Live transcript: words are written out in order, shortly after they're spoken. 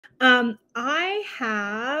I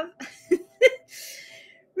have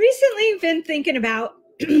recently been thinking about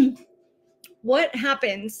what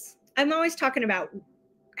happens. I'm always talking about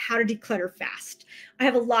how to declutter fast. I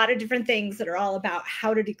have a lot of different things that are all about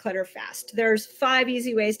how to declutter fast. There's 5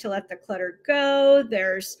 easy ways to let the clutter go.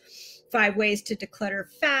 There's 5 ways to declutter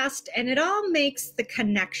fast, and it all makes the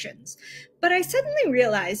connections. But I suddenly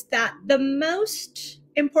realized that the most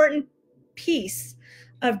important piece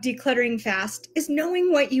of decluttering fast is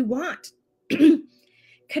knowing what you want.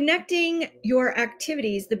 Connecting your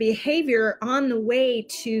activities, the behavior on the way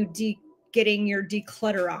to getting your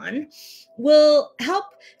declutter on, will help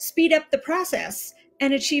speed up the process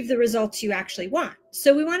and achieve the results you actually want.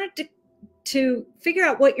 So we wanted to figure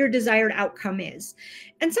out what your desired outcome is.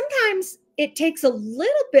 And sometimes it takes a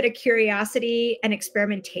little bit of curiosity and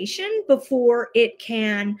experimentation before it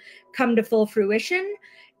can come to full fruition,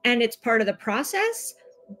 and it's part of the process.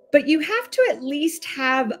 But you have to at least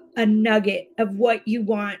have a nugget of what you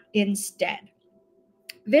want instead.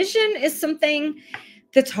 Vision is something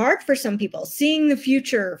that's hard for some people. Seeing the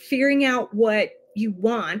future, figuring out what you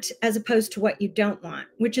want as opposed to what you don't want,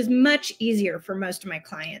 which is much easier for most of my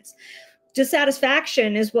clients.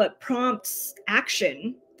 Dissatisfaction is what prompts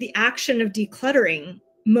action, the action of decluttering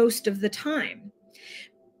most of the time.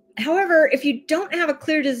 However, if you don't have a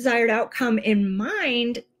clear desired outcome in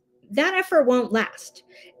mind, that effort won't last.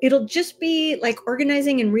 It'll just be like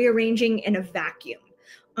organizing and rearranging in a vacuum.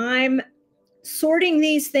 I'm sorting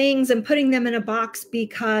these things and putting them in a box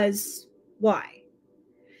because why?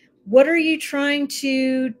 What are you trying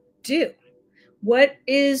to do? What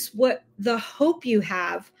is the hope you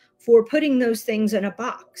have for putting those things in a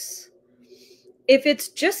box? If it's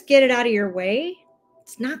just get it out of your way,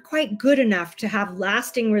 it's not quite good enough to have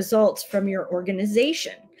lasting results from your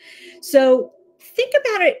organization. So think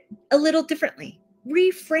about it a little differently.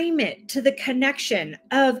 Reframe it to the connection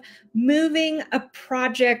of moving a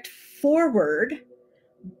project forward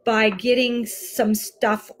by getting some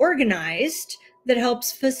stuff organized that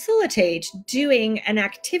helps facilitate doing an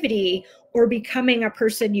activity or becoming a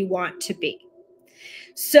person you want to be.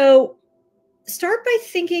 So start by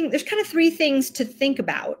thinking, there's kind of 3 things to think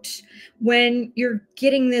about when you're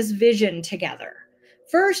getting this vision together.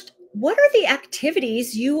 First, what are the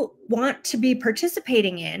activities you want to be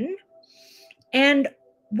participating in? And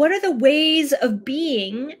what are the ways of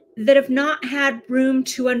being that have not had room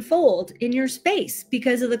to unfold in your space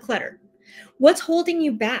because of the clutter? What's holding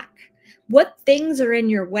you back? What things are in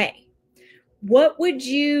your way? What would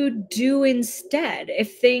you do instead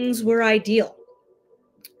if things were ideal?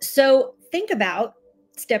 So think about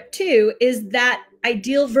step 2 is that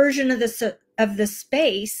ideal version of the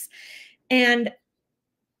space and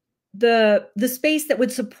the space that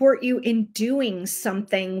would support you in doing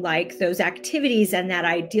something like those activities and that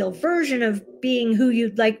ideal version of being who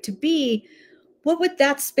you'd like to be. What would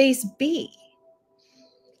that space be?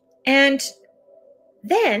 And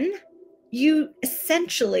then you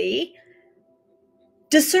essentially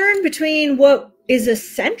discern between what is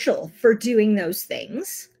essential for doing those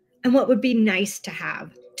things and what would be nice to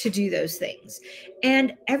have to do those things.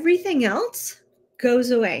 And everything else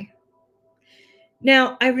goes away.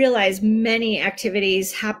 Now, I realize many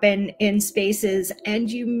activities happen in spaces,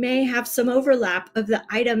 and you may have some overlap of the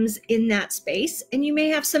items in that space, and you may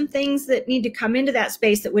have some things that need to come into that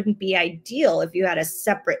space that wouldn't be ideal if you had a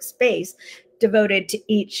separate space devoted to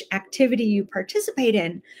each activity you participate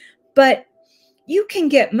in. But you can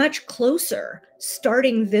get much closer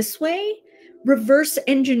starting this way, reverse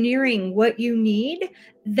engineering what you need,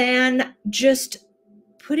 than just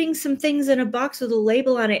putting some things in a box with a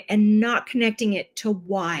label on it and not connecting it to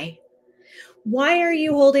why. Why are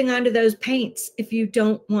you holding on to those paints if you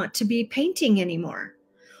don't want to be painting anymore?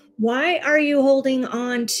 Why are you holding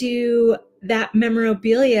on to that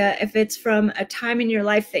memorabilia if it's from a time in your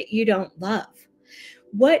life that you don't love?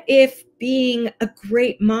 What if being a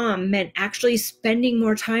great mom meant actually spending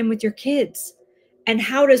more time with your kids? And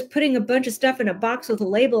how does putting a bunch of stuff in a box with a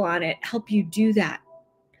label on it help you do that?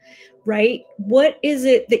 Right? What is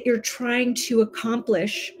it that you're trying to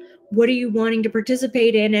accomplish? What are you wanting to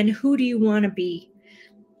participate in? And who do you want to be?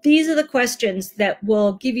 These are the questions that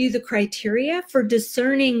will give you the criteria for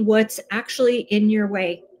discerning what's actually in your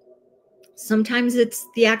way. Sometimes it's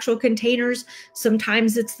the actual containers.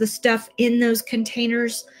 Sometimes it's the stuff in those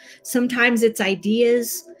containers. Sometimes it's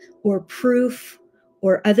ideas or proof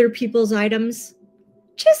or other people's items.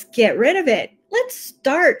 Just get rid of it. Let's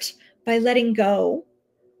start by letting go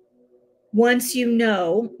once you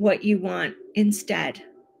know what you want instead.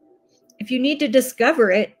 If you need to discover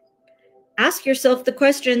it, ask yourself the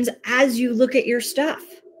questions as you look at your stuff.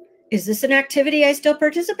 Is this an activity I still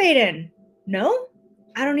participate in? No?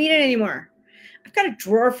 I don't need it anymore. I've got a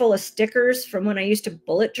drawer full of stickers from when I used to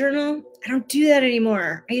bullet journal. I don't do that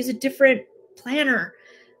anymore. I use a different planner.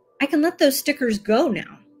 I can let those stickers go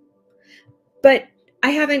now. But I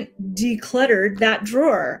haven't decluttered that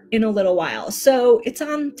drawer in a little while. So it's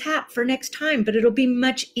on tap for next time, but it'll be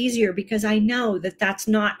much easier because I know that that's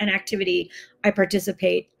not an activity I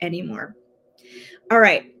participate anymore. All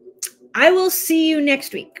right. I will see you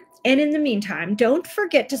next week. And in the meantime, don't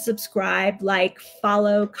forget to subscribe, like,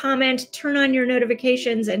 follow, comment, turn on your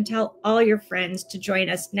notifications, and tell all your friends to join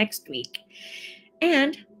us next week.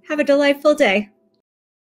 And have a delightful day.